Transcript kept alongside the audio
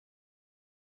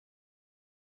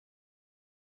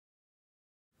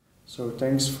So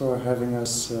thanks for having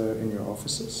us in your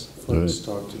offices for this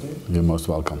talk today. You're most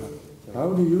welcome.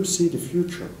 How do you see the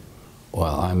future?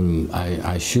 Well,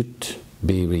 I should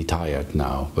be retired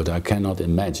now, but I cannot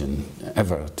imagine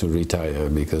ever to retire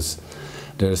because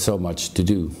there's so much to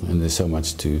do and there's so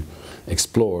much to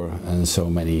explore and so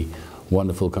many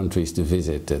wonderful countries to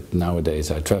visit that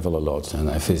nowadays I travel a lot and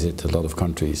I visit a lot of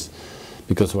countries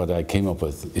because what I came up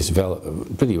with is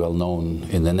pretty well known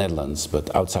in the Netherlands,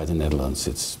 but outside the Netherlands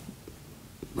it's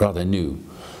rather new.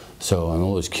 So I'm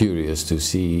always curious to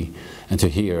see and to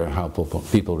hear how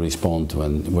people respond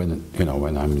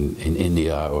when I'm in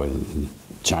India or in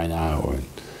China or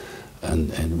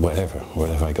and wherever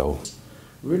I go.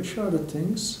 Which are the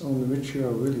things on which you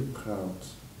are really proud?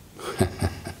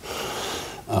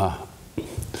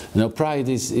 Pride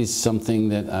is something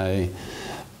that I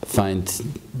find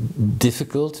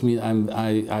difficult. I mean,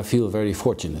 I feel very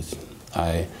fortunate.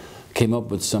 I came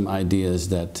up with some ideas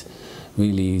that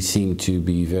really seem to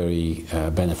be very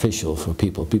beneficial for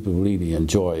people. People really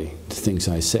enjoy the things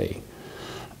I say.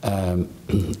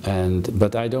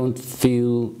 But I don't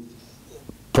feel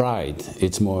pride,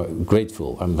 it's more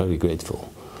grateful. I'm very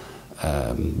grateful.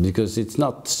 Because it's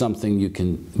not something you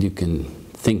can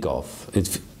think of.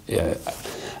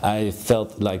 I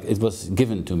felt like it was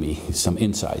given to me, some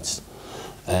insights.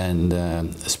 And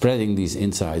spreading these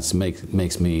insights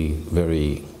makes me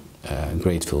very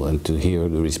grateful, and to hear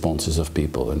the responses of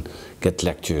people and get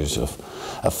lectures of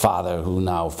a father who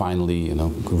now finally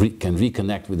can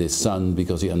reconnect with his son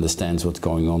because he understands what's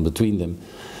going on between them.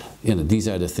 These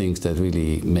are the things that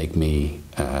really make me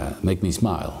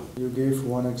smile. You gave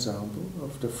one example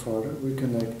of the father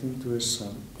reconnecting to his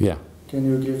son. Yeah. Can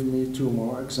you give me two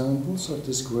more examples of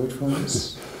this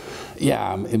gratefulness?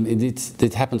 Yeah,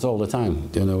 it happens all the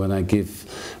time. When I give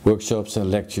workshops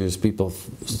and lectures, people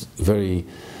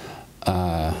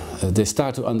they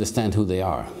start to understand who they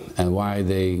are and why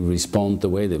they respond the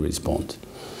way they respond.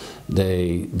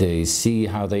 They see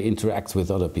how they interact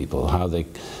with other people, how they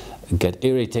get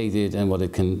irritated and what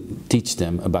it can teach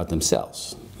them about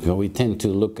themselves. We tend to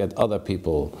look at other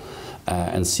people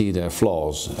and see their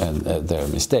flaws and their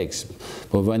mistakes.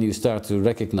 But when you start to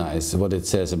recognize what it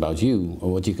says about you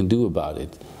or what you can do about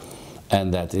it,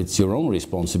 and that it's your own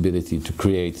responsibility to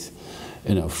create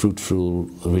fruitful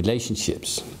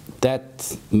relationships,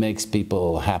 that makes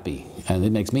people happy, and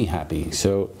it makes me happy.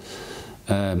 So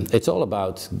it's all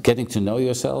about getting to know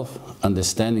yourself,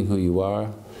 understanding who you are,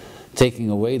 taking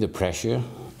away the pressure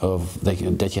of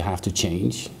that you have to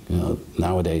change.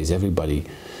 Nowadays everybody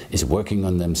is working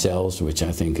on themselves, which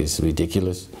I think is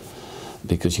ridiculous,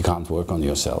 because you can't work on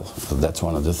yourself. So that's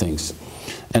one of the things.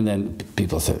 And then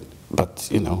people say, but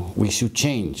we should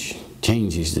change.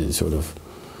 Change is the sort of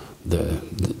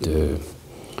the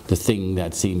thing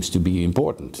that seems to be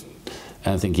important.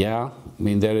 And I think, yeah,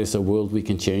 there is a world we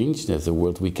can change. There's a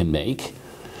world we can make.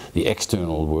 The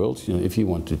external world. If you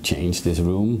want to change this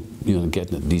room,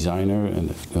 get a designer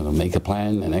and make a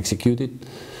plan and execute it.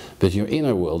 But your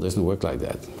inner world doesn't work like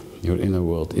that. Your inner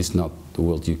world is not the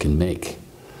world you can make.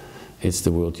 It's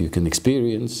the world you can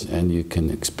experience and you can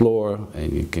explore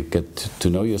and you can get to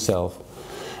know yourself.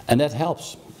 And that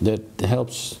helps. That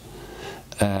helps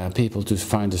people to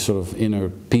find a sort of inner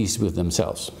peace with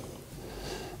themselves.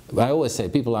 I always say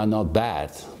people are not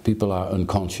bad. People are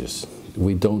unconscious.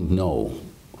 We don't know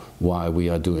why we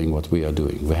are doing what we are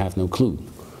doing. We have no clue.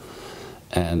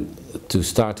 And to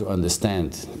start to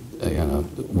understand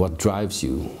what drives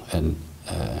you and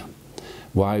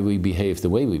why we behave the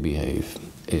way we behave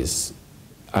is,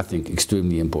 I think,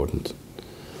 extremely important.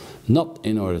 Not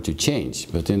in order to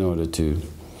change, but in order to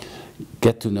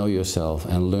get to know yourself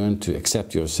and learn to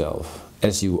accept yourself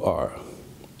as you are.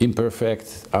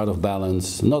 Imperfect, out of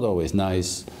balance, not always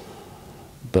nice,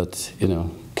 but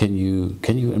can you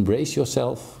embrace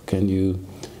yourself? Can you,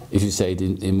 if you say it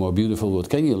in more beautiful words,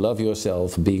 can you love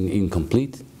yourself being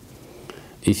incomplete?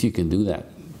 If you can do that,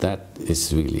 that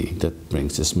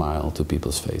brings a smile to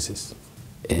people's faces.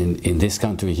 In this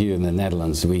country here in the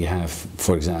Netherlands, we have,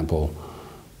 for example,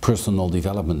 personal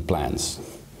development plans.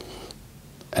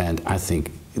 And I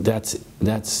think that's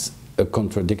a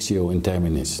contradictio in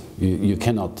terminis. You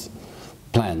cannot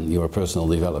plan your personal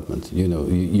development.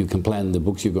 You can plan the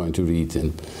books you're going to read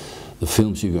and the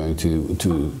films you're going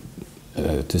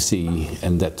to see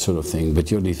and that sort of thing, but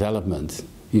your development,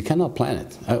 you cannot plan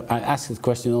it. I ask this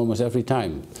question almost every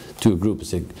time to a group. I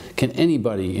say, can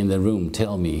anybody in the room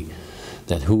tell me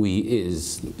that who he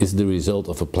is the result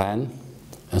of a plan?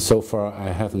 And so far I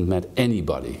haven't met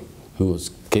anybody who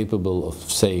was capable of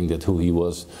saying that who he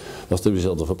was the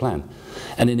result of a plan.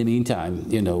 And in the meantime,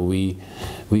 you know,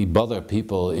 we bother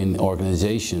people in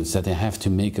organizations that they have to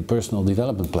make a personal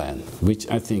development plan, which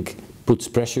I think puts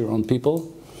pressure on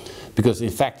people, because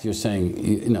in fact you're saying,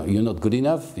 you know, you're not good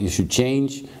enough, you should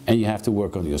change, and you have to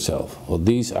work on yourself. Well,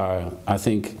 these are, I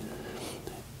think,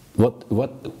 what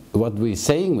we're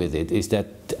saying with it is that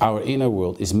our inner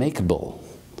world is makeable,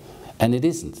 and it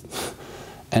isn't.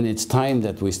 And it's time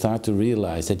that we start to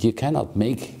realize that you cannot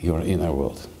make your inner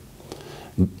world.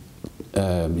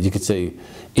 You could say,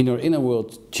 in your inner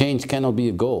world, change cannot be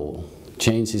a goal.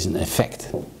 Change is an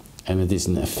effect. And it is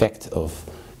an effect of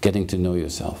getting to know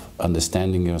yourself,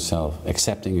 understanding yourself,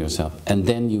 accepting yourself, and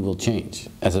then you will change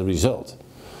as a result.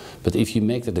 But if you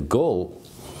make that a goal,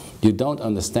 you don't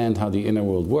understand how the inner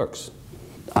world works.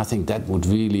 I think that would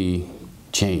really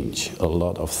change a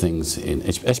lot of things,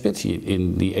 especially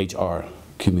in the HR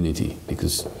community,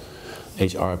 because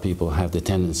HR people have the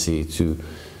tendency to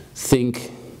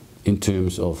think in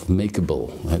terms of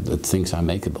makeable, that things are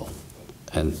makeable,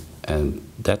 and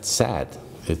that's sad.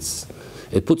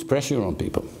 It puts pressure on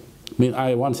people. I mean,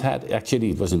 I once had, actually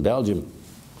it was in Belgium,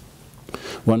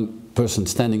 one person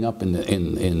standing up in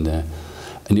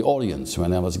the audience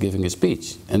when I was giving a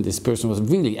speech, and this person was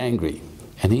really angry,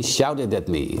 and he shouted at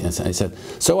me, and I said,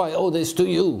 "So I owe this to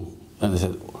you." And I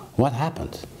said, "What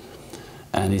happened?"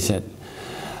 And he said,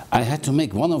 "I had to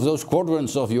make one of those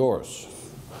quadrants of yours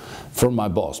from my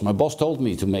boss. My boss told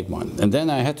me to make one. And then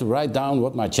I had to write down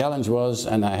what my challenge was,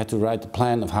 and I had to write the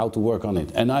plan of how to work on it.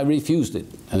 And I refused it."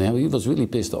 And he was really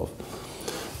pissed off.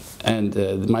 And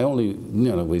my only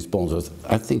response was,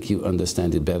 "I think you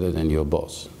understand it better than your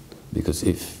boss. Because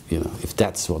if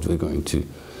that's what we're going to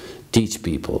teach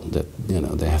people, that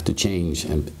they have to change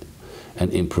and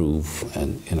improve,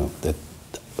 and that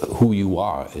who you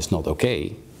are is not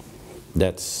okay,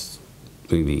 that's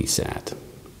really sad."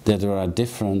 That there are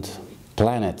different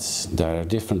planets, there are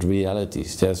different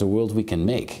realities. There's a world we can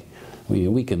make.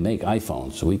 We can make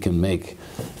iPhones, we can make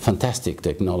fantastic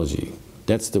technology.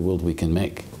 That's the world we can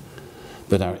make.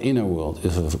 But our inner world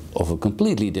is of a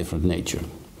completely different nature.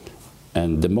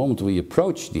 And the moment we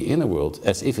approach the inner world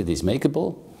as if it is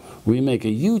makeable, we make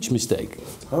a huge mistake.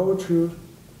 How would you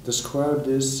describe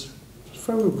this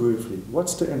very briefly?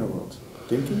 What's the inner world?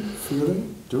 Thinking,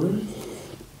 feeling, doing?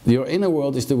 Your inner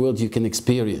world is the world you can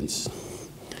experience.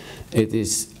 It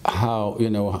is how,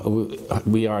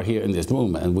 we are here in this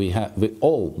room, and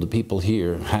all the people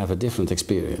here have a different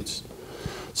experience.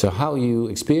 So how you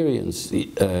experience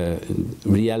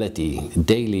reality,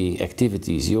 daily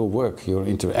activities, your work, your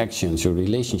interactions, your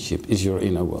relationship is your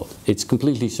inner world. It's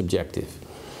completely subjective.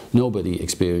 Nobody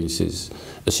experiences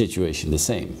a situation the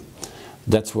same.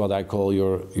 That's what I call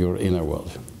your inner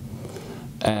world.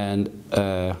 And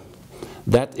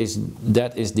that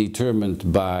is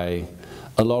determined by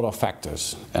a lot of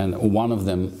factors, and one of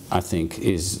them, I think,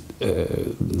 is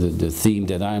the theme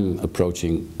that I'm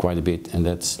approaching quite a bit, and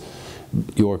that's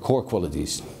your core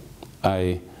qualities.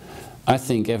 I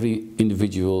think every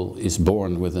individual is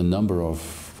born with a number of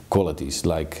qualities,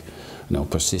 like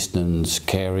persistence,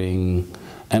 caring,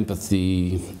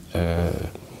 empathy,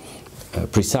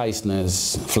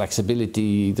 preciseness,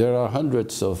 flexibility. There are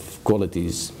hundreds of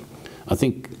qualities. I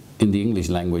think in the English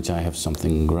language I have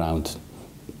something around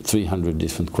 300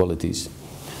 different qualities.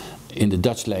 In the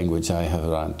Dutch language I have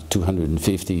around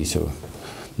 250, so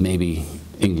maybe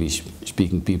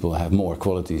English-speaking people have more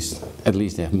qualities, at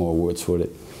least they have more words for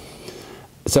it.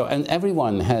 So, and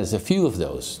everyone has a few of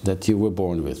those that you were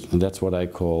born with, and that's what I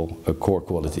call a core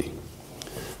quality.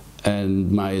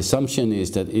 And my assumption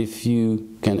is that if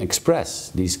you can express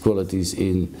these qualities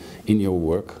in your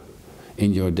work,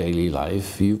 in your daily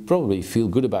life, you probably feel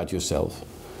good about yourself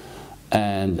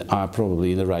and are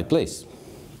probably in the right place.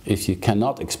 If you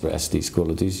cannot express these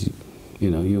qualities,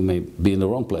 you may be in the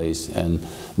wrong place and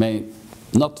may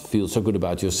not feel so good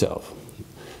about yourself.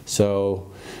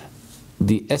 So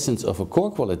the essence of a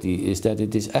core quality is that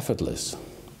it is effortless.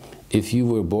 If you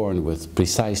were born with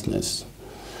preciseness,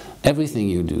 everything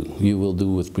you do, you will do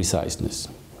with preciseness.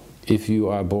 If you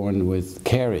are born with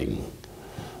caring,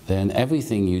 then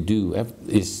everything you do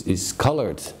is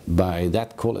colored by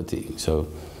that quality. So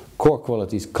core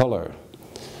qualities color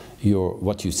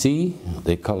what you see,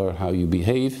 they color how you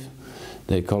behave,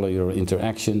 they color your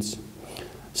interactions.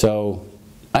 So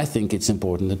I think it's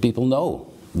important that people know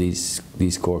these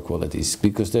core qualities,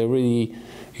 because they're really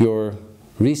your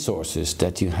resources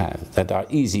that you have, that are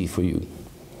easy for you.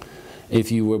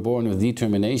 If you were born with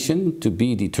determination, to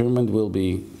be determined will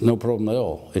be no problem at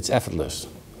all. It's effortless.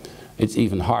 It's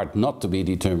even hard not to be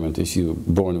determined if you're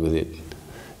born with it.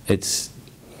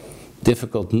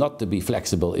 difficult not to be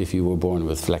flexible if you were born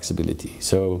with flexibility.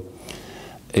 So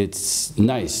it's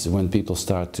nice when people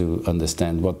start to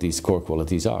understand what these core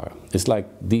qualities are. It's like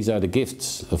these are the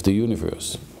gifts of the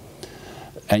universe,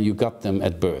 and you got them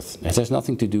at birth. It has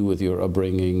nothing to do with your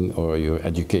upbringing or your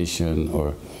education,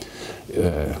 or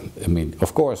I mean,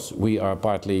 of course we are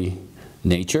partly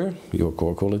nature, your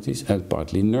core qualities, and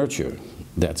partly nurture.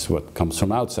 That's what comes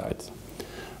from outside.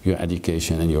 Your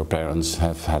education and your parents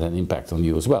have had an impact on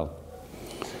you as well.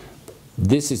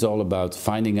 This is all about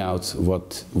finding out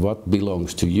what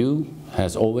belongs to you,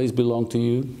 has always belonged to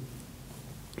you.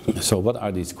 So what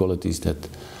are these qualities that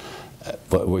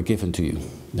were given to you?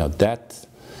 Now that,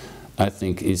 I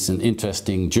think, is an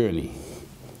interesting journey,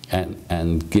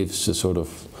 and gives a sort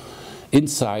of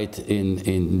insight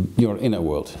in your inner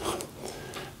world.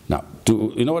 Now,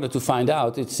 in order to find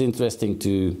out, it's interesting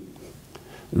to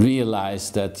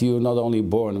realize that you're not only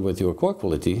born with your core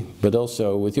quality, but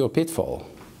also with your pitfall.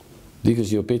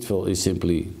 Because your pitfall is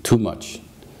simply too much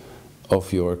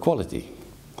of your quality.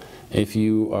 If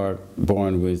you are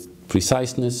born with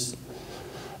preciseness,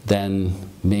 then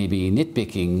maybe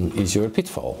nitpicking is your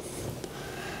pitfall.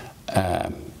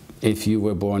 If you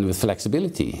were born with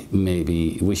flexibility,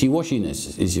 maybe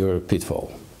wishy-washiness is your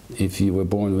pitfall. If you were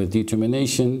born with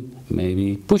determination,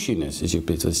 maybe pushiness is your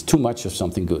pitfall. It's too much of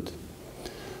something good.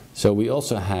 So we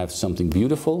also have something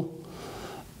beautiful,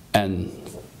 and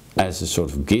as a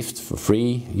sort of gift for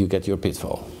free, you get your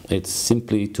pitfall. It's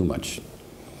simply too much.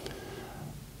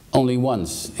 Only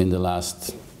once in the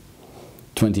last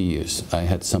 20 years I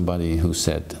had somebody who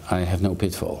said, I have no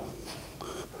pitfall.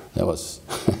 That was,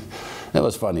 that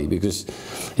was funny, because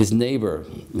his neighbor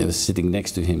that was sitting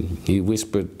next to him, he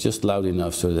whispered just loud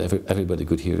enough so that everybody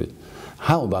could hear it,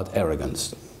 how about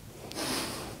arrogance?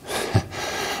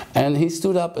 And he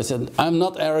stood up and said, I'm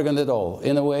not arrogant at all,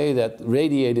 in a way that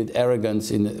radiated arrogance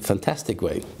in a fantastic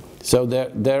way. So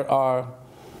there are,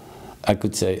 I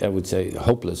would say,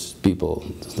 hopeless people.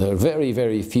 There are very,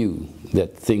 very few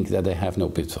that think that they have no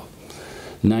pitfall.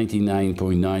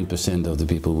 99.9% of the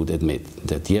people would admit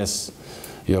that, yes,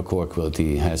 your core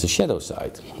quality has a shadow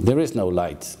side. There is no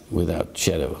light without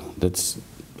shadow.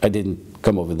 I didn't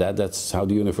come up with that, that's how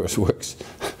the universe works.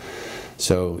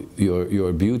 So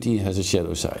your beauty has a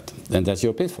shadow side, and that's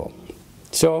your pitfall.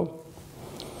 So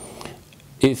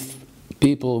if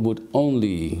people would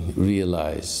only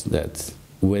realize that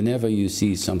whenever you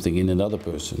see something in another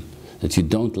person that you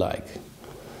don't like,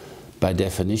 by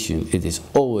definition it is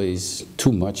always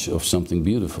too much of something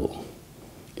beautiful,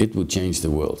 it would change the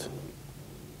world.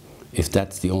 If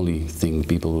that's the only thing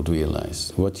people would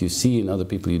realize. What you see in other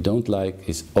people you don't like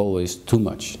is always too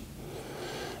much.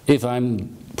 If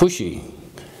I'm pushy,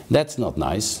 that's not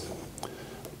nice,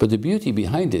 but the beauty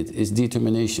behind it is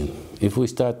determination. If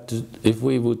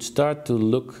we would start to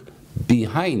look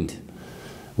behind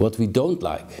what we don't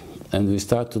like, and we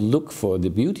start to look for the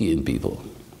beauty in people,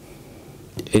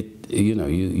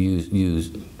 you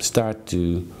start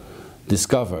to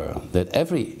discover that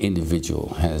every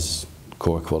individual has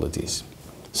core qualities.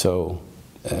 So,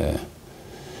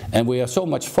 and we are so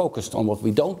much focused on what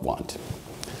we don't want,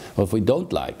 what we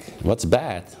don't like, what's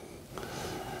bad.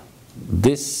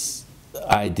 This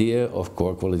idea of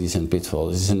core qualities and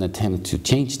pitfalls is an attempt to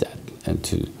change that, and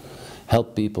to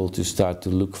help people to start to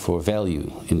look for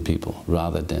value in people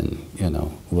rather than,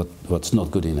 what's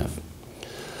not good enough.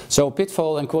 So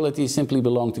pitfall and quality simply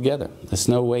belong together. There's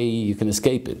no way you can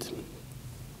escape it.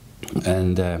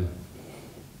 And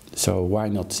so why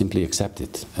not simply accept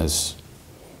it as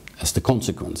the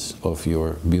consequence of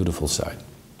your beautiful side?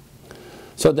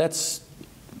 So that's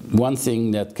one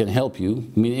thing that can help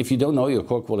you. I mean, if you don't know your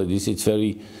core qualities, it's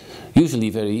usually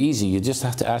very easy. You just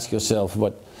have to ask yourself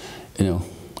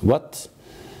what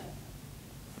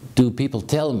do people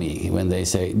tell me when they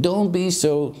say, don't be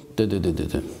so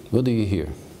da-da-da-da-da. What do you hear?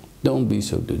 Don't be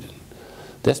so da-da.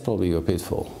 That's probably your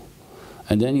pitfall.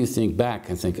 And then you think back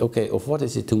and think, okay, of what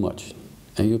is it too much?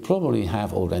 And you probably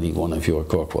have already one of your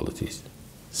core qualities.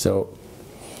 So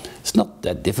it's not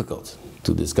that difficult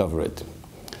to discover it.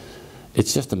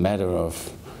 It's just a matter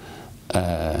of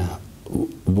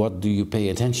what do you pay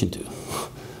attention to.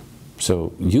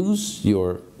 So use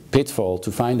your pitfall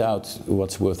to find out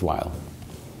what's worthwhile.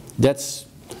 That's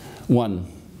one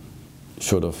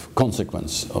sort of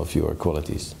consequence of your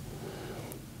qualities.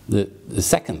 The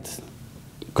second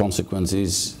consequence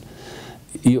is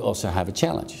you also have a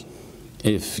challenge.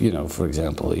 If, for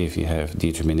example, if you have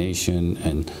determination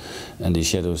and the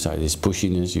shadow side is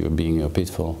pushiness, you're being your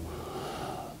pitfall,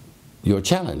 your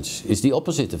challenge is the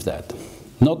opposite of that,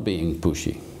 not being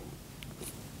pushy,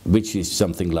 which is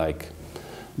something like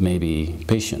maybe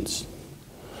patience.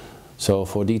 So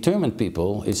for determined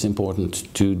people, it's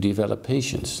important to develop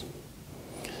patience.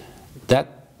 That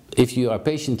if you are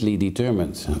patiently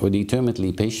determined or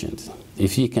determinedly patient,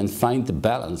 if you can find the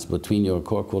balance between your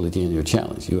core quality and your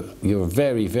challenge, you're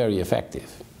very, very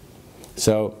effective.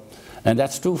 So, and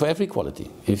that's true for every quality.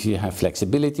 If you have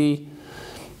flexibility,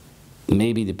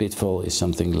 maybe the pitfall is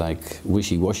something like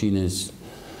wishy-washiness,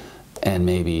 and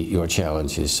maybe your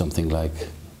challenge is something like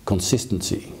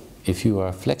consistency. If you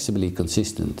are flexibly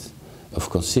consistent, or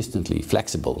consistently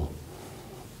flexible,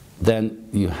 then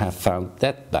you have found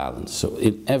that balance. So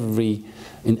in every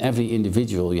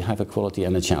individual you have a quality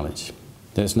and a challenge.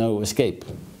 There's no escape.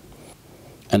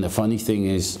 And the funny thing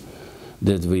is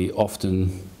that we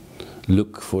often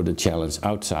look for the challenge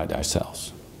outside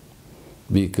ourselves,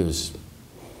 because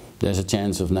there's a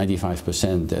chance of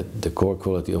 95% that the core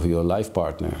quality of your life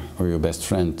partner or your best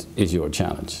friend is your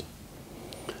challenge.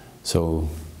 So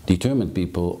determined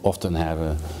people often have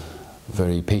a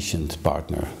very patient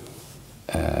partner.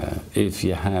 If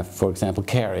you have, for example,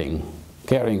 caring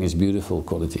is beautiful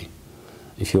quality.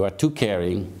 If you are too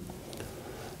caring,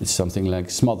 it's something like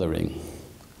smothering,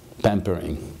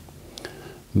 pampering.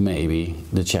 Maybe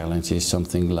the challenge is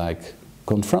something like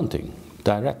confronting,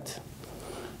 direct.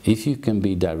 If you can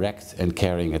be direct and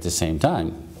caring at the same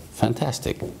time,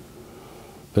 fantastic.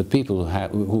 But people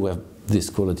who have this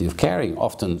quality of caring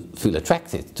often feel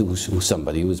attracted to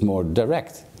somebody who is more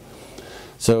direct.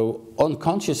 So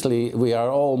unconsciously, we are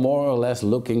all more or less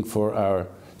looking for our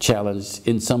challenge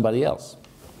in somebody else,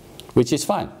 which is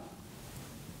fine.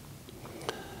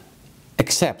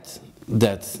 Except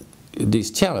that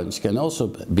this challenge can also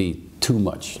be too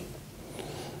much.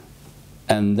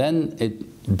 And then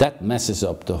that messes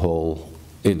up the whole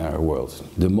inner world.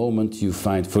 The moment you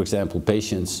find, for example,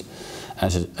 patience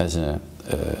as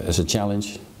a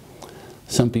challenge,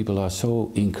 some people are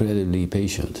so incredibly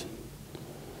patient.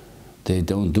 They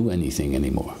don't do anything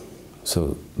anymore.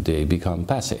 So they become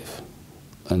passive.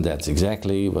 And that's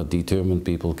exactly what determined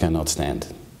people cannot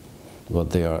stand,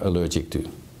 what they are allergic to.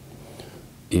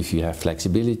 If you have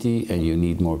flexibility and you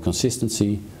need more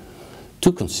consistency,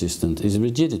 too consistent is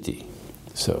rigidity.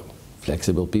 So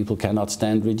flexible people cannot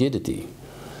stand rigidity.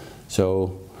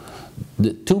 So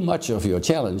too much of your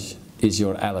challenge is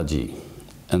your allergy.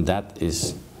 And that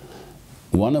is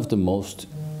one of the most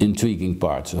intriguing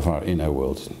parts of our inner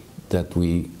world, that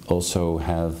we also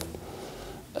have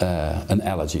an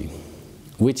allergy,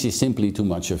 which is simply too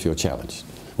much of your challenge.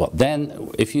 Well, then,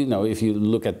 if you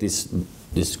look at this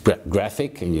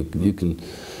graphic, and you can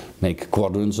make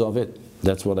quadrants of it,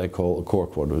 that's what I call a core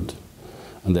quadrant.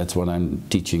 And that's what I'm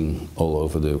teaching all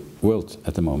over the world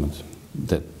at the moment,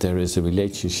 that there is a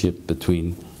relationship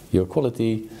between your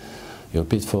quality, your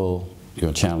pitfall,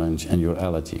 your challenge, and your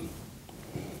allergy.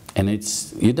 And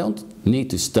you don't need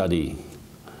to study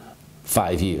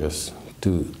 5 years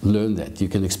to learn that. You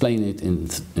can explain it in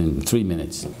 3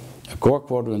 minutes. A core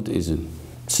quadrant is a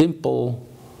simple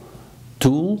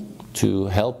tool to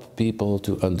help people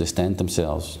to understand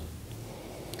themselves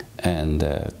and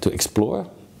to explore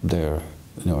their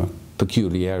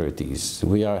peculiarities.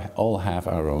 We all have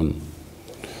our own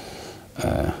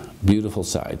beautiful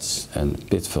sides and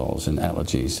pitfalls and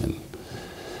allergies,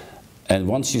 and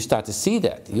once you start to see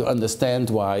that, you understand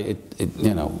why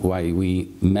why we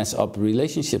mess up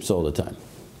relationships all the time.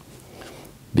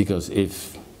 Because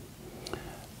if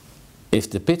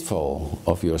the pitfall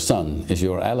of your son is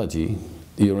your allergy,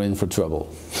 you're in for trouble.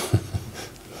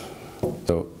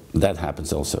 So that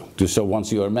happens also. So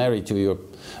once you are married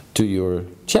to your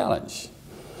challenge,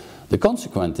 the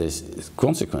consequence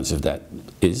of that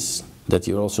is that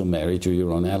you're also married to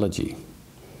your own allergy.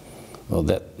 Well,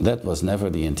 that was never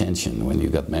the intention when you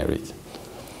got married.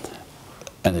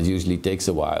 And it usually takes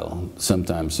a while,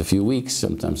 sometimes a few weeks,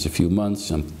 sometimes a few months,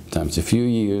 sometimes a few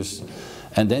years,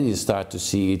 and then you start to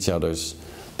see each other's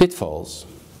pitfalls.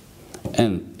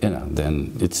 And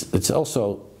then it's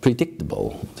also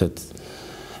predictable that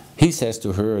he says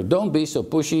to her, "Don't be so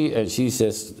pushy," and she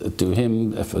says to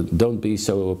him, "Don't be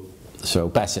so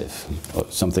passive," or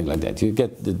something like that. You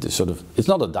get the sort of, it's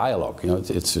not a dialogue,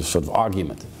 it's a sort of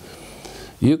argument.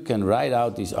 You can write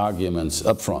out these arguments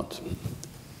up front.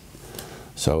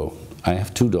 So I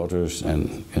have 2 daughters,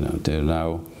 and they're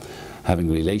now having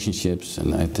relationships,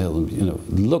 and I tell them,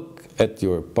 look at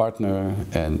your partner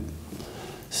and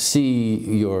see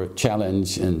your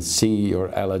challenge and see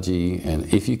your allergy,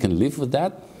 and if you can live with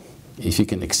that, if you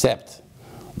can accept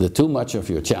the too much of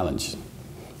your challenge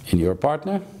in your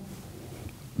partner,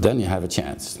 then you have a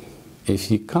chance.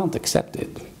 If you can't accept it,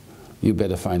 you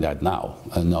better find out now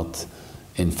and not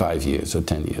in 5 years or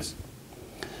 10 years.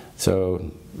 So,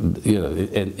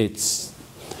 and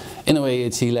In a way,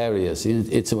 it's hilarious.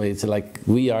 It's a way, it's like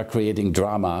we are creating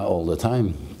drama all the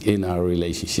time in our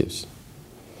relationships.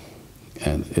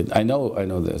 And I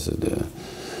know there's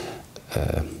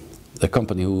a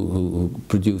company who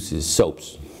produces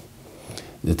soaps,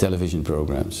 the television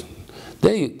programs.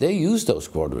 They use those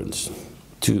quadrants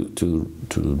to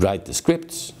write the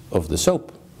scripts of the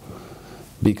soap.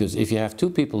 Because if you have two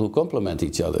people who complement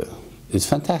each other, it's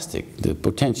fantastic. The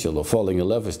potential of falling in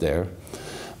love is there,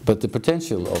 but the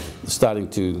potential of starting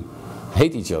to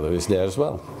hate each other is there as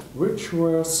well. Which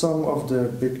were some of the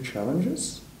big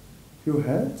challenges you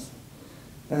had?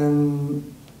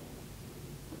 And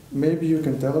maybe you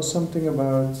can tell us something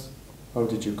about how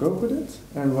did you cope with it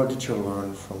and what did you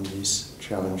learn from these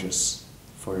challenges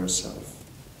for yourself?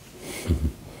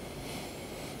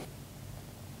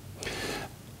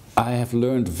 I have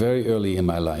learned very early in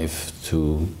my life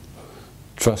to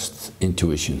trust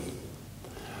intuition.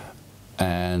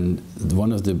 And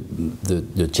one of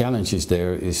the challenges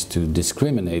there is to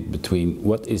discriminate between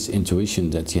what is intuition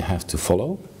that you have to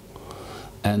follow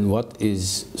and what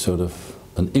is sort of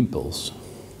an impulse.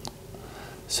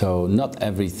 So not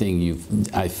everything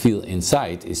I feel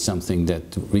inside is something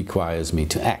that requires me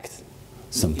to act.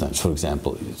 Sometimes, for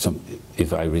example,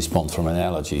 if I respond from an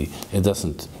allergy, it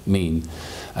doesn't mean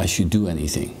I should do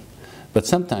anything. But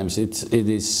sometimes it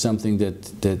is something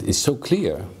that is so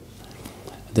clear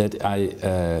that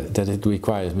that it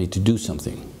requires me to do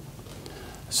something.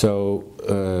 So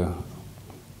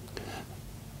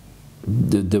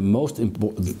the most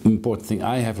important thing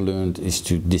I have learned is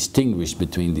to distinguish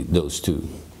between those two.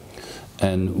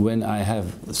 And when I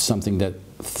have something that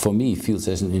for me feels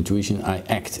as an intuition, I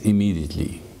act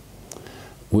immediately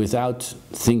without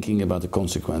thinking about the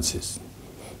consequences.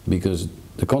 Because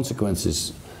the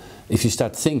consequences, if you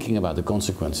start thinking about the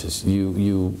consequences,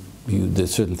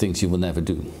 there's certain things you will never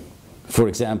do. For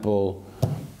example,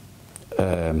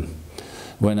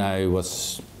 when I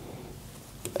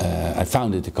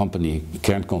founded the company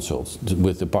Kern Consult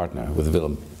with a partner, with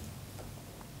Willem.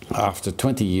 After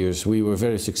 20 years, we were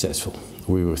very successful.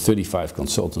 We were 35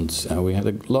 consultants, and we had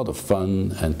a lot of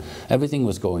fun, and everything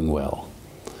was going well.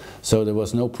 So there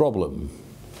was no problem.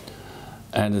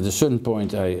 And at a certain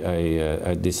point,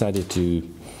 I decided to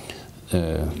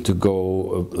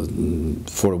go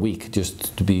for a week,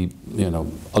 just to be,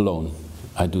 alone.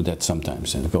 I do that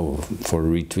sometimes, and go for a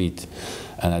retreat,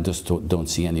 and I just don't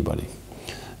see anybody.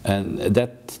 And at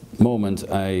that moment,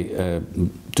 I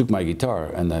took my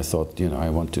guitar and I thought, I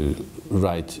want to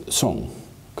write a song,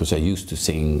 because I used to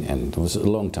sing, and it was a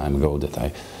long time ago that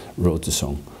I wrote the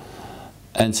song.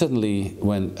 And suddenly,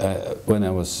 when I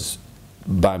was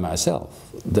by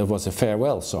myself, there was a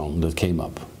farewell song that came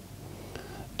up.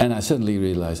 And I suddenly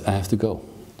realized I have to go.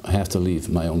 I have to leave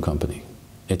my own company.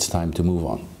 It's time to move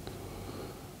on.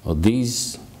 Well,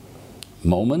 these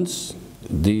moments,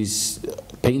 these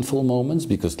painful moments,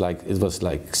 because it was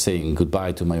like saying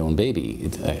goodbye to my own baby.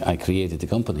 I created the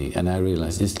company and I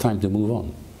realized it's time to move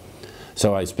on.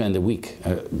 So I spent a week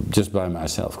just by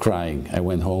myself crying. I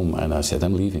went home and I said,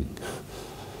 I'm leaving.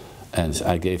 And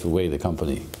I gave away the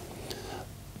company.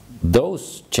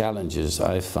 Those challenges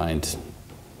I find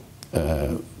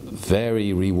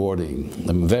very rewarding.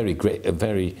 I'm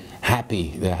very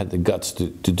happy that I had the guts to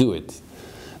do it.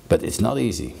 But it's not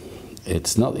easy.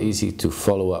 It's not easy to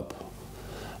follow up.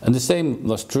 And the same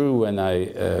was true when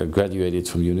I graduated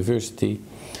from university.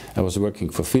 I was working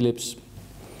for Philips.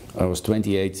 I was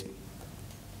 28,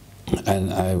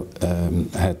 and I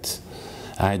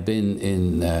had been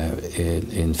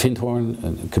in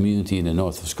Findhorn, a community in the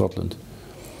north of Scotland.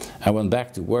 I went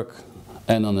back to work,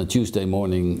 and on a Tuesday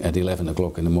morning at 11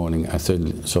 o'clock in the morning, I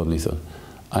suddenly thought,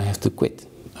 I have to quit.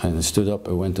 And I stood up,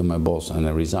 I went to my boss, and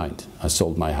I resigned. I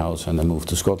sold my house and I moved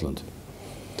to Scotland.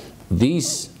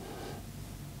 These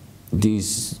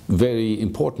very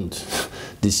important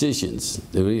decisions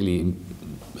really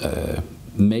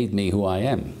made me who I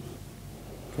am.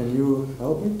 Can you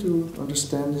help me to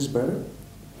understand this better?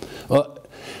 Well,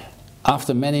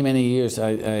 after many years,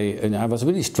 I was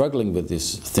really struggling with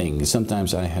this thing.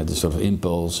 Sometimes I had a sort of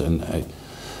impulse, and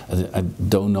I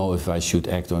don't know if I should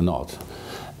act or not.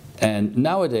 And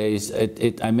nowadays,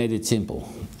 I made it simple.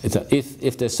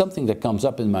 If there's something that comes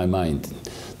up in my mind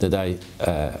that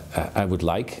I would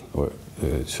like, or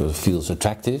sort of feels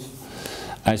attractive,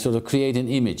 I sort of create an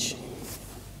image.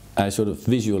 I sort of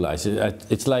visualize it.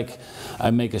 It's like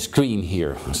I make a screen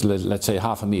here, so let's say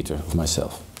 1/2 meter of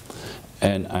myself.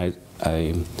 And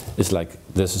it's like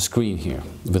there's a screen here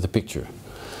with a picture.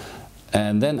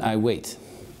 And then I wait.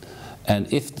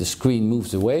 And if the screen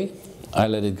moves away, I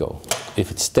let it go. If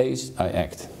it stays, I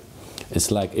act. It's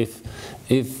like if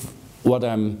what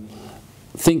I'm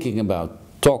thinking about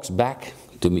talks back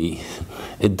to me,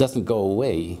 it doesn't go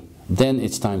away, then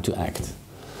it's time to act.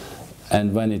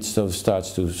 And when it sort of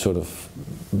starts to sort of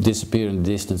disappear in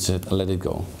the distance, let it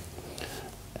go.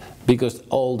 Because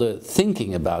all the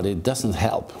thinking about it doesn't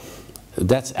help.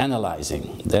 That's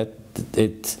analyzing. That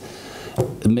it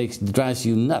drives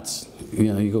you nuts.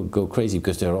 You know, you go crazy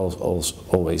because there are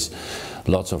always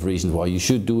lots of reasons why you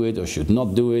should do it or should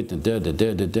not do it. And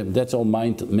that's all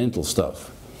mental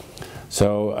stuff.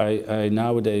 So I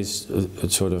nowadays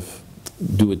sort of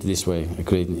do it this way. I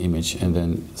create an image and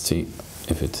then see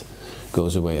if it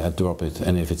goes away. I drop it,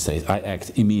 and if it stays, I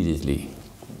act immediately.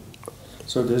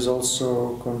 So this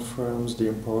also confirms the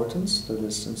importance that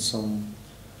is in some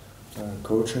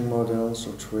coaching models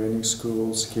or training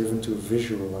schools given to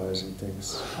visualizing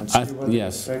things and see what the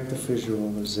effect of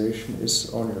visualization is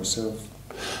on yourself.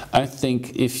 I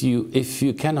think if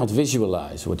you cannot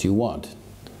visualize what you want,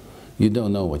 you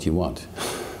don't know what you want.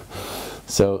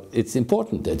 So it's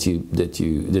important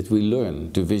that we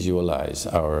learn to visualize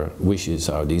our wishes,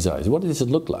 our desires. What does it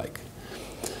look like?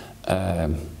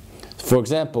 For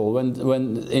example, when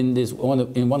in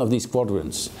one of these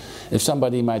quadrants, if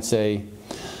somebody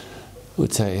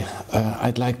would say,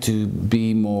 I'd like to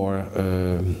be more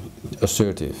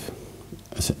assertive.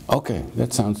 I say, okay,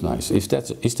 that sounds nice. Is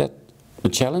that a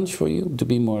challenge for you to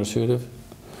be more assertive?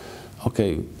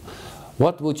 Okay,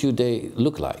 what would your day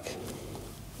look like?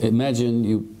 Imagine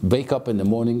you wake up in the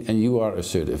morning and you are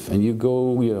assertive, and you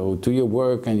go, you know, to your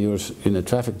work and you're in a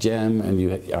traffic jam and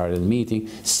you are in a meeting.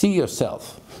 See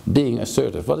yourself being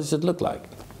assertive. What does it look like?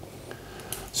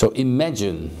 So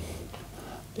imagine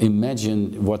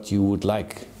what you would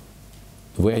like,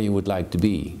 where you would like to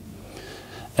be.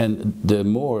 And the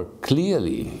more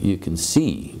clearly you can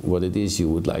see what it is you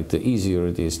would like, the easier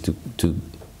it is to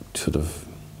sort of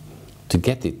to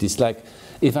get it. It's like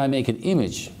if I make an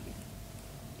image,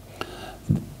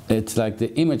 it's like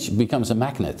the image becomes a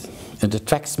magnet. It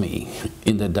attracts me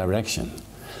in that direction.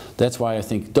 That's why I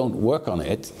think don't work on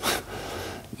it.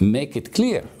 Make it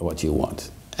clear what you want,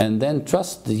 and then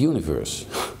trust the universe,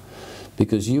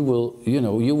 because you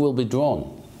will be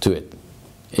drawn to it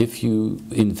if you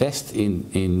invest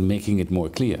in making it more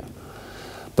clear.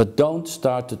 But don't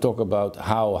start to talk about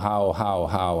how.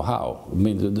 I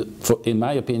mean, in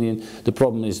my opinion, the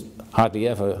problem is hardly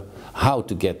ever how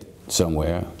to get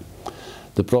somewhere.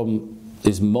 The problem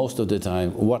is most of the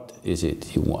time, what is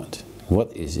it you want?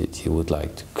 What is it you would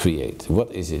like to create?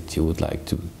 What is it you would like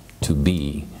to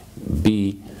be?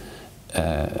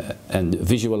 And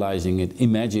visualizing it,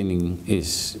 imagining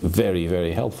is very,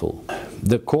 very helpful.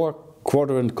 The core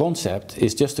quadrant concept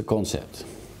is just a concept.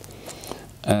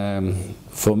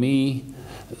 For me,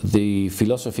 the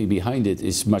philosophy behind it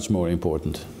is much more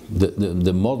important.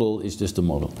 The model is just a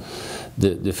model.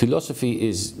 The philosophy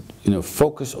is, you know,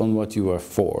 focus on what you are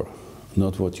for,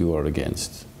 not what you are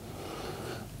against.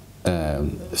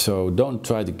 So don't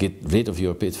try to get rid of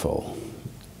your pitfall.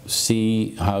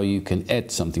 See how you can add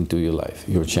something to your life,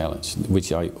 your challenge,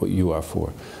 which you are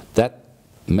for. That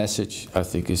message, I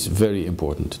think, is very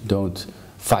important. Don't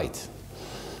fight.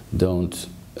 Don't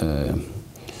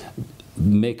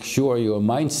make sure your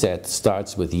mindset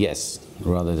starts with yes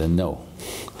rather than no.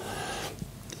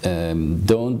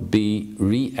 Don't be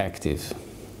reactive,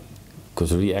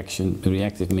 because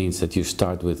reactive means that you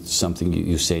start with something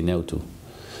you say no to.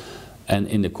 And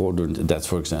in the quadrant, that's,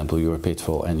 for example, your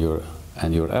pitfall and your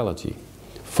allergy.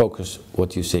 Focus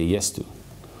what you say yes to.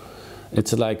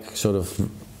 It's like sort of,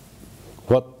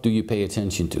 what do you pay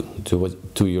attention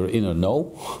to your inner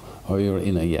no or your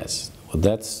inner yes? Well,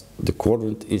 that's, the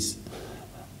quadrant is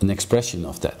an expression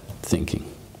of that thinking.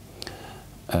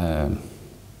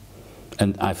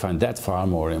 And I find that far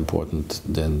more important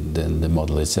than the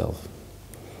model itself.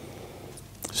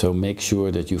 So make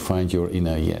sure that you find your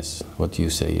inner yes, what you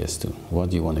say yes to,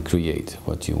 what you want to create,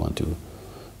 what you want to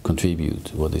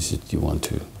contribute, what is it you want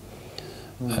to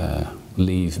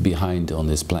leave behind on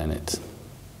this planet,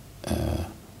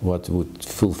 what would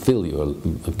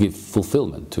give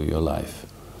fulfillment to your life.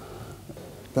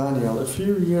 Daniel, a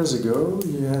few years ago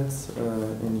you had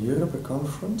in Europe a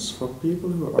conference for people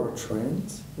who are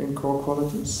trained in core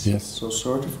qualities, yes. So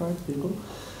certified people,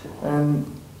 and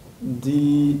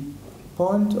the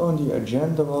point on the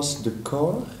agenda was the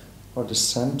core or the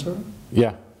center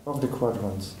of the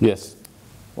quadrant. Yes.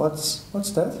 What's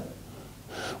that?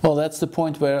 Well, that's the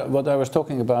point where what I was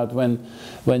talking about,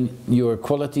 when your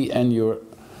quality and your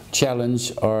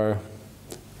challenge are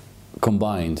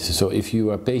combined. So if you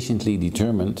are patiently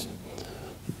determined,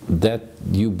 that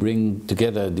you bring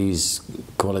together these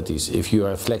qualities. If you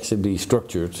are flexibly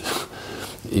structured,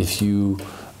 if you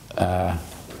are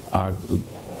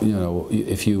you know,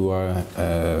 if you are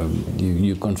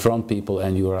you confront people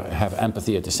and you have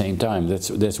empathy at the same time.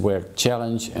 That's where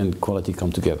challenge and quality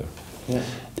come together. Yeah.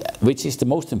 Which is the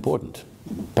most important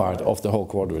part of the whole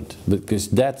quadrant, because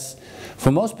that's,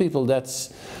 for most people,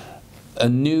 that's a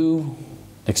new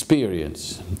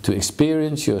experience, to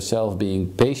experience yourself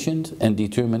being patient and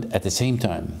determined at the same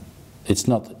time. It's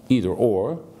not either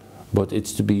or, but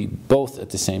it's to be both at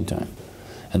the same time.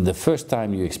 And the first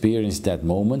time you experience that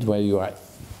moment where you are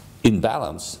in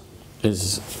balance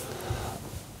is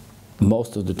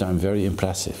most of the time very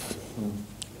impressive.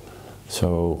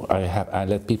 So I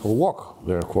let people walk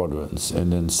their quadrants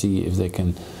and then see if they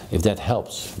can, if that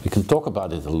helps. We can talk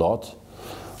about it a lot,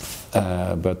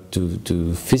 but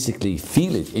to physically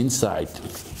feel it inside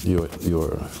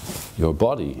your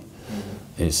body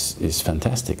is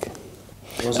fantastic.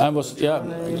 I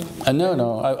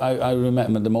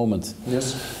remember the moment.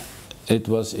 Yes. It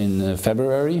was in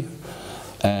February,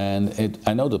 and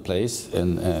I know the place,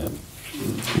 and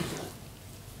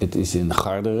it is in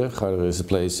Garderen. Garderen is a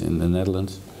place in the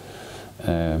Netherlands,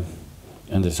 and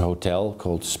there's a hotel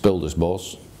called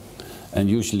Spuldersbos. And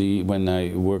usually when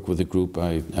I work with a group,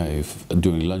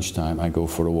 during lunchtime I go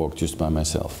for a walk just by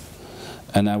myself.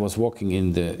 And I was walking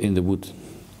in the wood,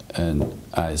 and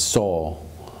I saw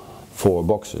 4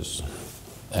 boxes,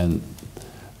 and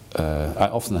I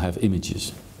often have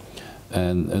images,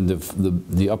 and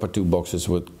the upper 2 boxes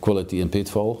were quality and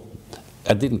pitfall.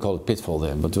 I didn't call it pitfall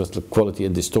then, but it was the quality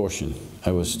and distortion.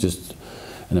 I was just,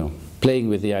 you know, playing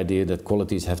with the idea that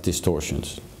qualities have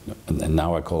distortions, and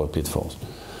now I call it pitfalls.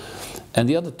 And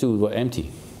the other 2 were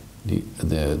empty,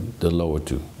 the lower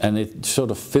 2, and it sort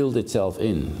of filled itself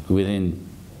in within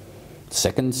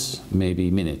seconds, maybe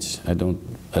minutes. I don't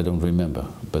remember,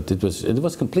 but it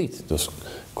was complete. It was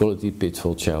quality,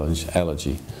 pitfall, challenge,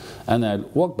 allergy. And I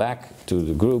walked back to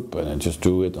the group and I just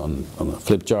drew it on a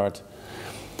flip chart.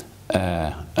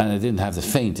 And I didn't have the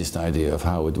faintest idea of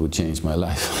how it would change my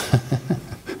life.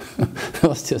 It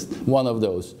was just one of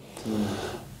those,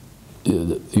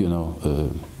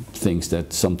 things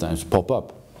that sometimes pop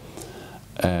up.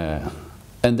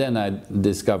 And then I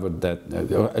discovered that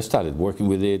I started working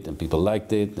with it, and people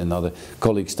liked it, and other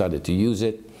colleagues started to use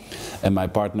it. And my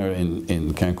partner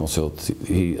in Can Consult,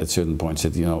 he at a certain point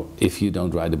said, you know, if you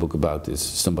don't write a book about this,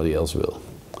 somebody else will.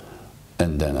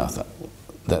 And then I thought,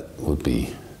 that would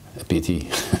be a pity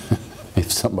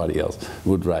if somebody else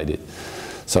would write it.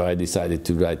 So I decided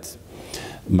to write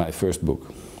my first book.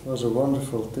 It was a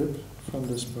wonderful tip from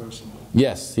this person.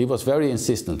 Yes, he was very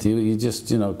insistent. He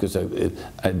just, you know, because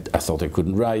I thought I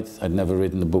couldn't write. I'd never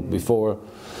written a book before.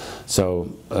 So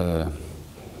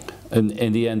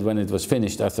in the end, when it was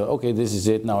finished, I thought, okay, this is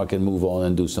it. Now I can move on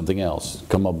and do something else.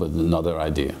 Come up with another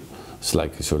idea. It's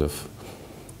like a sort of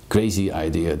crazy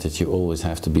idea that you always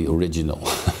have to be original.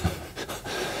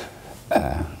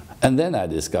 And then I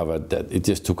discovered that it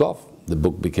just took off. The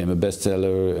book became a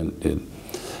bestseller,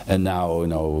 and now, you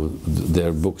know, there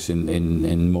are books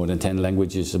in more than 10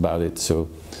 languages about it. So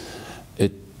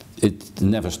it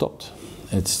never stopped.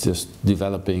 It's just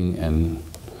developing and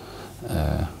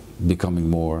becoming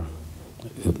more,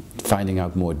 finding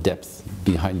out more depth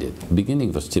behind it. The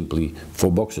beginning was simply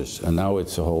 4 boxes, and now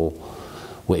it's a whole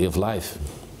way of life.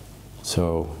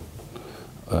 So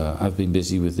I've been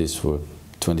busy with this for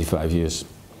 25 years,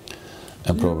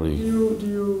 and probably.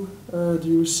 Do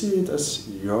you see it as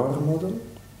your model?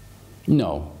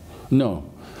 No, no.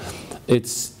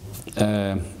 It's.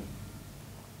 I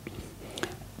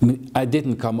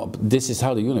didn't come up. This is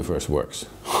how the universe works.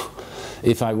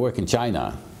 If I work in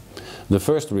China, the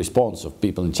first response of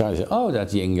people in China is, "Oh,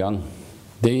 that's yin yang."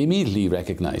 They immediately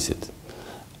recognize it.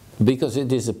 Because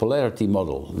it is a polarity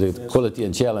model. The yes. Quality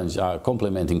and challenge are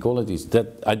complementing qualities. That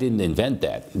I didn't invent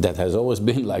that. That has always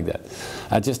been like that.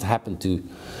 I just happened to,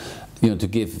 you know, to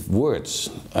give words.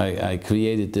 I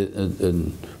created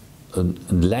a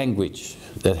language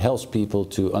that helps people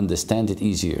to understand it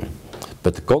easier.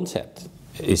 But the concept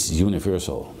is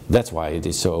universal. That's why it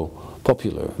is so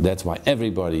popular. That's why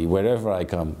everybody, wherever I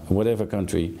come, whatever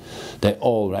country, they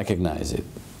all recognize it.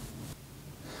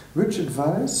 Which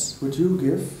advice would you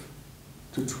give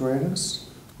to trainers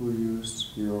who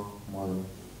use your model?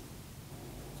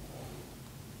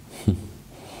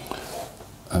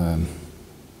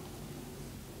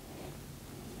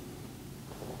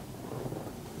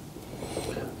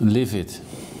 Live it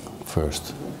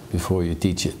first before you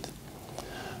teach it.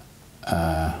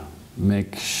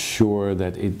 Make sure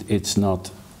that it's not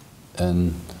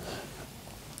an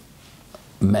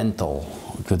mental,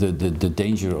 because the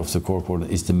danger of the Core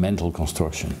Quadrant is the mental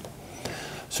construction.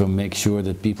 So make sure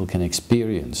that people can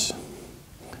experience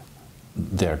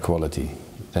their quality,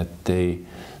 that they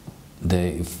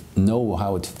know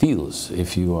how it feels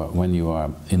if you are, when you are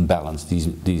in balance,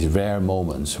 these rare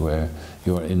moments where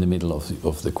you are in the middle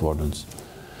of the quadrants.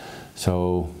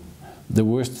 So the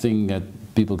worst thing that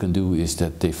people can do is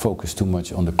that they focus too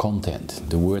much on the content.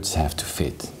 The words have to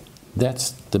fit.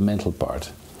 That's the mental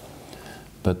part.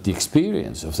 But the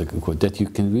experience of the that you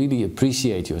can really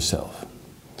appreciate yourself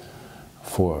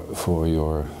for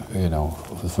your, you know,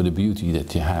 for the beauty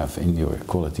that you have in your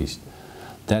qualities.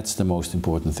 That's the most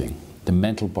important thing. The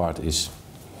mental part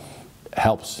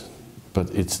helps, but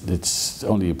it's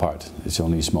only a part. It's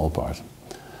only a small part.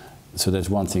 So that's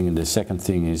one thing. And the second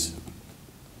thing is,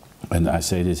 and I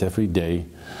say this every day,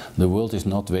 the world is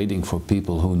not waiting for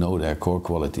people who know their core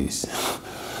qualities.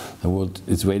 The world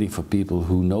is waiting for people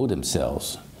who know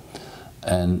themselves,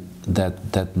 and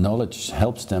that knowledge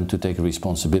helps them to take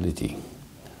responsibility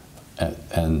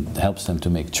and helps them to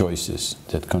make choices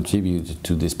that contribute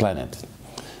to this planet.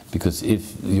 Because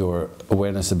if your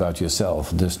awareness about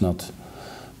yourself does not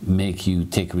make you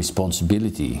take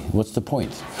responsibility, what's the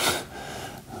point?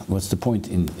 What's the point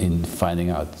in finding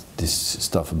out this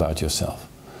stuff about yourself?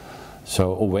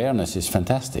 So awareness is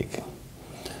fantastic,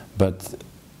 but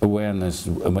awareness,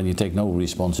 when you take no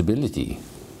responsibility,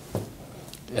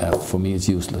 for me it's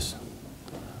useless.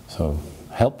 So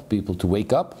help people to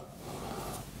wake up,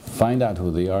 find out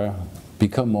who they are,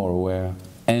 become more aware,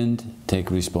 and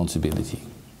take responsibility.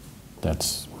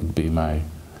 That would be my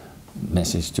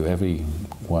message to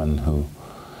everyone who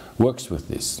works with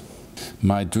this.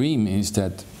 My dream is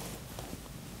that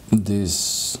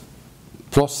this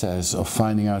process of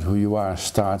finding out who you are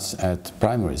starts at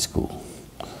primary school.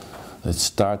 It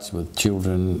starts with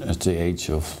children at the age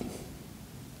of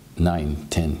 9,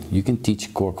 10. You can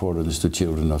teach core quadrants to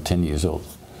children of 10 years old.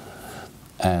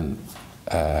 And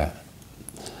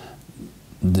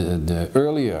the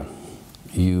earlier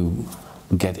you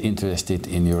get interested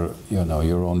in your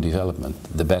own development,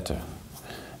 the better.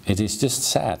 It is just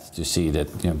sad to see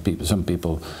that, you know, some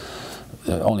people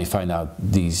only find out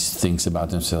these things about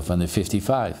themselves when they're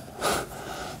 55.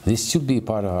 This should be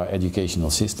part of our educational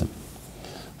system.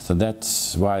 So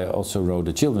that's why I also wrote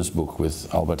a children's book with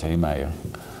Bart Vermeer,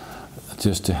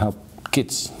 just to help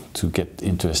kids to get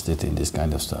interested in this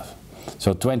kind of stuff.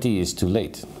 So 20 is too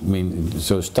late. I mean,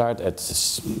 so start at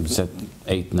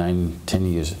 8, 9, 10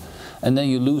 years. And then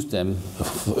you lose them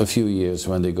a few years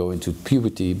when they go into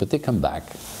puberty, but they come back.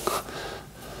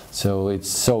 So it's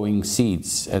sowing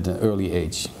seeds at an early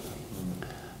age.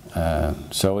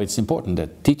 So it's important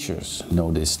that teachers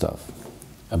know this stuff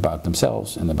about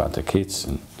themselves and about their kids.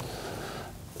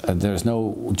 And there's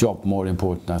no job more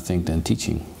important, I think, than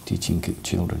teaching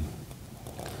children.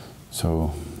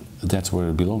 So that's where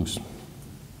it belongs.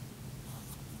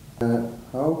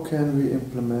 How can we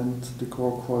implement the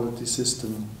core quality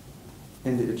system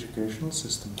in the educational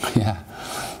system?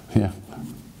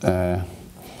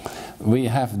 We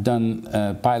have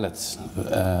done pilot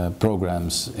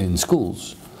programs in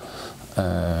schools,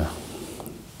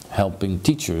 helping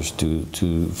teachers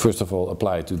to first of all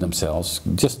apply it to themselves,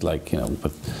 just like, you know,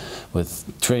 with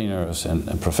trainers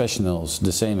and professionals.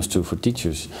 The same is true for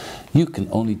teachers. You can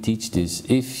only teach this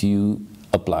if you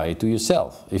apply it to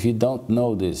yourself. If you don't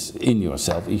know this in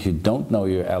yourself, if you don't know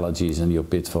your allergies and your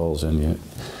pitfalls and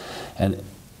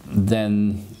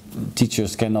then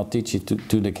teachers cannot teach it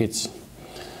to the kids.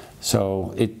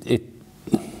 So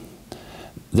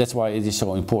that's why it is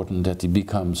so important that it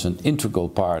becomes an integral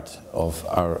part of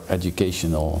our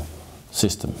educational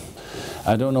system.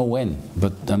 I don't know when,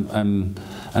 but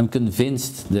I'm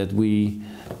convinced that we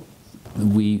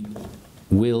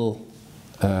will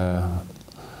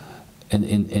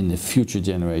in the future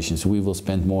generations we will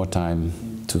spend more time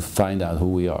to find out who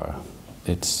we are.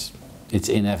 It's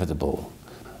inevitable.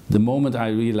 The moment I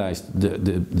realized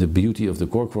the beauty of the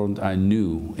core quadrant, I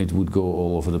knew it would go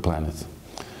all over the planet.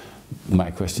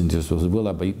 My question just was,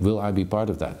 will I be part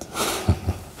of that?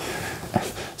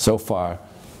 So far,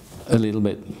 a little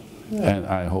bit, and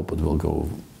I hope it will go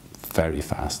very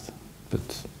fast.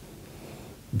 But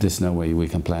there's no way we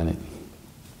can plan it.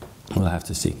 We'll have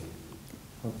to see.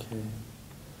 Okay.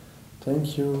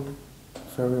 Thank you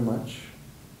very much,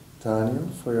 Daniel,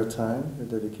 for your time,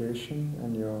 your dedication,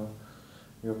 and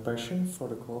your passion for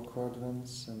the core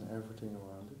quadrants and everything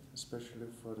around it, especially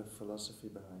for the philosophy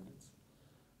behind it.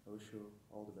 I wish you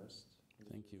all the best.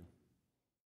 Thank you.